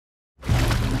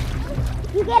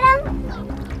You get him?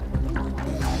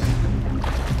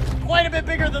 Quite a bit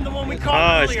bigger than the one we caught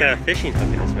earlier. Oh, it's got a fishing hook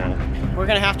in his mouth. We're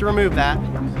gonna have to remove that.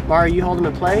 Mara, you hold him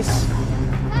in place.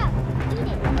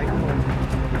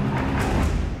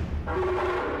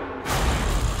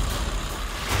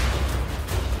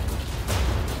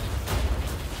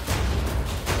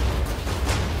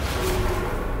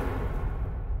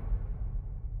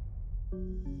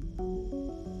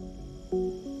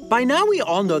 By now we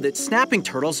all know that snapping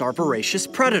turtles are voracious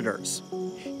predators,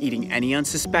 eating any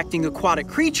unsuspecting aquatic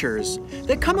creatures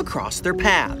that come across their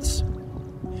paths.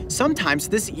 Sometimes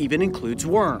this even includes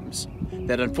worms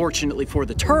that, unfortunately for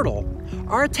the turtle,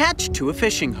 are attached to a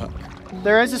fishing hook.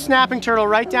 There is a snapping turtle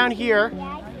right down here.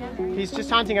 He's just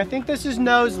hunting. I think this is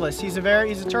noseless. He's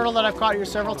a turtle that I've caught here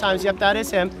several times. Yep, that is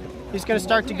him. He's gonna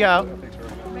start to go.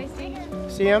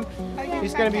 See him?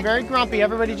 He's gonna be very grumpy.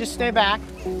 Everybody just stay back.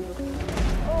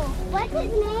 What's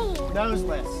his name?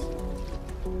 Noseless.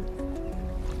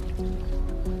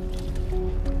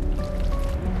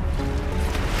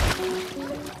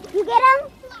 You get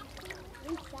him?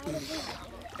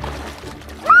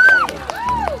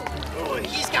 Oh,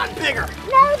 he's gotten bigger.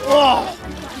 Noseless. Oh,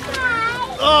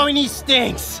 Hi. oh, and he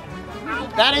stinks.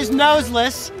 That is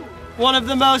Noseless, one of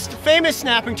the most famous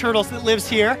snapping turtles that lives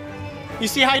here. You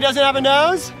see how he doesn't have a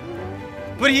nose?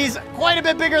 But he's quite a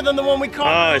bit bigger than the one we caught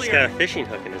earlier. Oh, it's got a fishing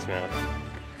hook in his mouth.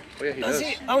 Oh yeah, he does.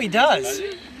 Oh, he does.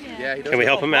 Yeah, he does. Can we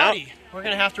help him out? We're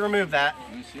gonna have to remove that.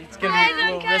 It's gonna be a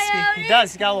little risky. He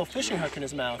does. He's got a little fishing hook in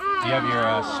his mouth. Do you have your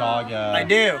sog? I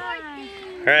do.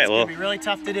 All right, It's well. gonna be really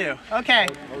tough to do. Okay,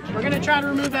 we're gonna try to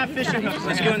remove that fishing hook.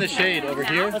 Let's go in the shade over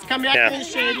here. Let's come back to the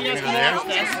shade. You guys can watch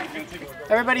this.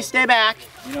 Everybody stay back.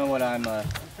 You know what I'm,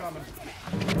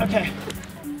 Okay.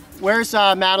 Where's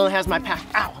Madeline has my pack?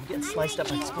 Ow, I'm getting sliced up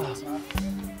like squirrels.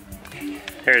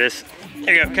 There it is.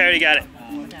 There you go, Coyote got it.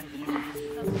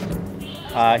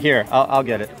 here, I'll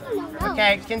get it.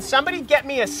 Okay, can somebody get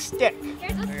me a stick?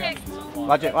 Here's a stick.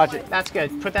 Watch it, watch it. That's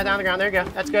good. Put that down on the ground. There you go.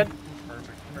 That's good.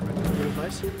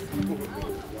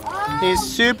 He's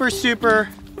super, super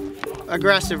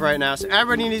aggressive right now, so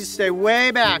everybody needs to stay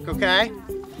way back, okay?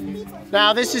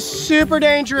 Now, this is super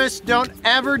dangerous. Don't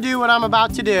ever do what I'm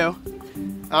about to do.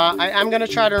 I'm gonna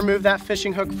try to remove that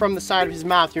fishing hook from the side of his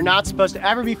mouth. You're not supposed to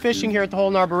ever be fishing here at the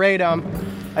Holden Arboretum.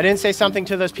 I didn't say something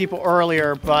to those people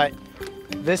earlier, but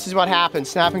this is what happens.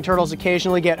 Snapping turtles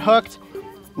occasionally get hooked.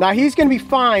 Now he's gonna be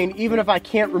fine even if I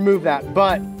can't remove that,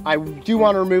 but I do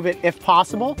wanna remove it if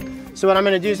possible. So what I'm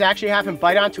gonna do is actually have him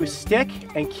bite onto a stick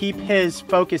and keep his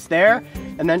focus there,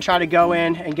 and then try to go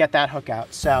in and get that hook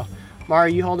out. So, Mara,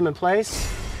 you hold him in place.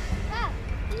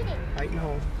 Bite and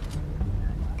hold.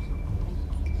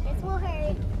 This will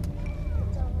hurt.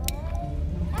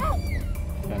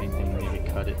 If anything, maybe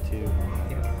cut it too.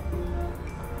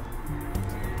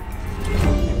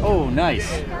 Oh,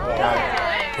 nice. Got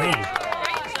it.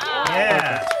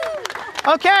 Yeah.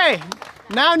 Okay,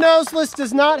 now Noseless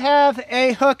does not have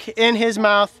a hook in his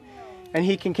mouth, and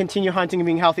he can continue hunting and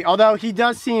being healthy. Although he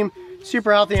does seem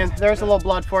super healthy, and there's a little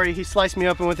blood for you. He sliced me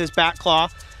open with his back claw.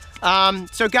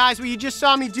 So guys, what you just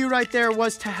saw me do right there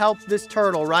was to help this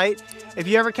turtle, right? If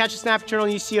you ever catch a snapping turtle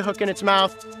and you see a hook in its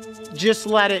mouth, just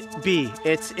let it be.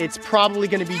 It's probably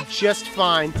gonna be just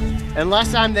fine.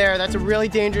 Unless I'm there, that's a really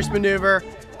dangerous maneuver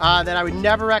that I would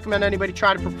never recommend anybody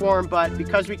try to perform, but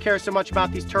because we care so much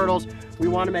about these turtles, we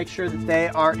wanna make sure that they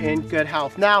are in good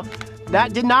health. Now,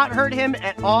 that did not hurt him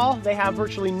at all. They have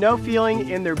virtually no feeling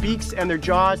in their beaks and their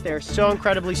jaws. They are so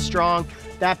incredibly strong.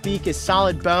 That beak is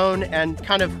solid bone and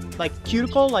kind of like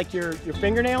cuticle, like your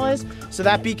fingernail is. So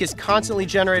that beak is constantly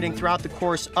generating throughout the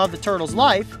course of the turtle's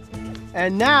life.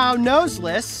 And now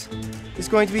Noseless is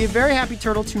going to be a very happy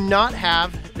turtle to not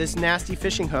have this nasty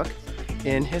fishing hook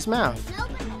in his mouth.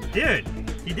 Dude,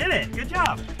 you did it. Good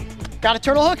job. Got a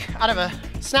turtle hook out of a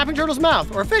snapping turtle's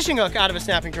mouth, or a fishing hook out of a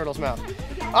snapping turtle's mouth.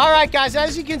 All right, guys,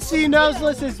 as you can see,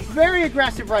 Noseless is very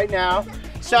aggressive right now.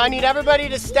 So I need everybody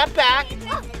to step back.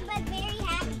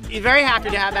 He's very happy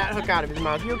to have that hook out of his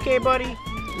mouth. You okay, buddy?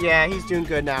 Yeah, he's doing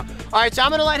good now. All right, so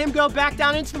I'm gonna let him go back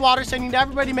down into the water, so I need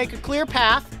everybody to make a clear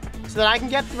path so that I can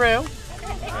get through.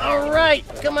 All right,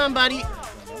 come on, buddy.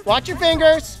 Watch your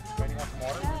fingers.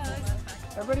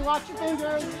 Everybody watch your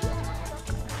fingers.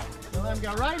 So let him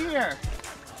go right here.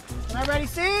 Can everybody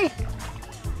see?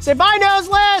 Say bye,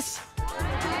 Noseless.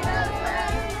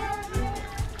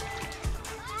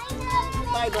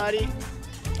 Bye, buddy.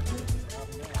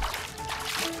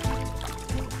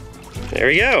 There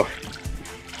we go.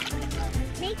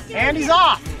 And he's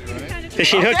off.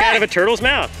 Fishing hook out of a turtle's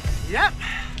mouth. Yep.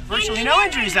 Virtually no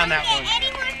injuries on that one.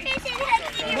 Any more fishing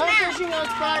hooks in your No mouth? fishing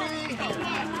hooks, buddy.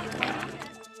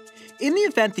 In the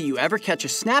event that you ever catch a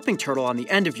snapping turtle on the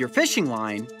end of your fishing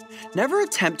line, never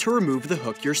attempt to remove the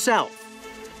hook yourself.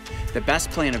 The best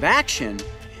plan of action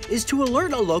is to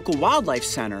alert a local wildlife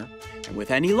center, and with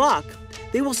any luck,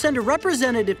 they will send a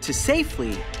representative to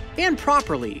safely and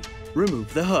properly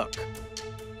remove the hook.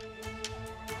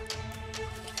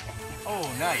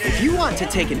 Oh, nice. If you want to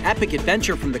take an epic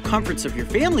adventure from the comforts of your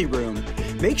family room,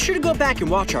 make sure to go back and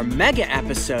watch our mega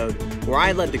episode where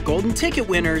I led the golden ticket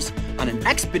winners on an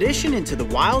expedition into the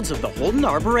wilds of the Holden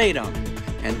Arboretum.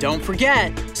 And don't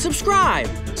forget, subscribe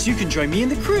so you can join me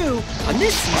and the crew on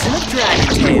this season of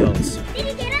Dragon Tales. Did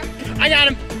you get him? I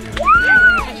got him.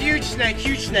 Huge snake,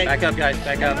 huge snake. Back up, guys.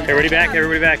 Back up. Everybody back,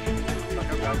 everybody back.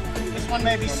 This one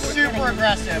may be super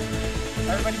aggressive.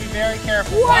 Everybody be very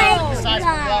careful. What? The size of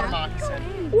a water moccasin.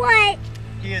 What?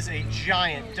 He is a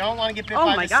giant. Don't want to get bit Oh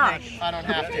by my the gosh. snake if I don't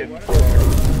have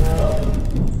to.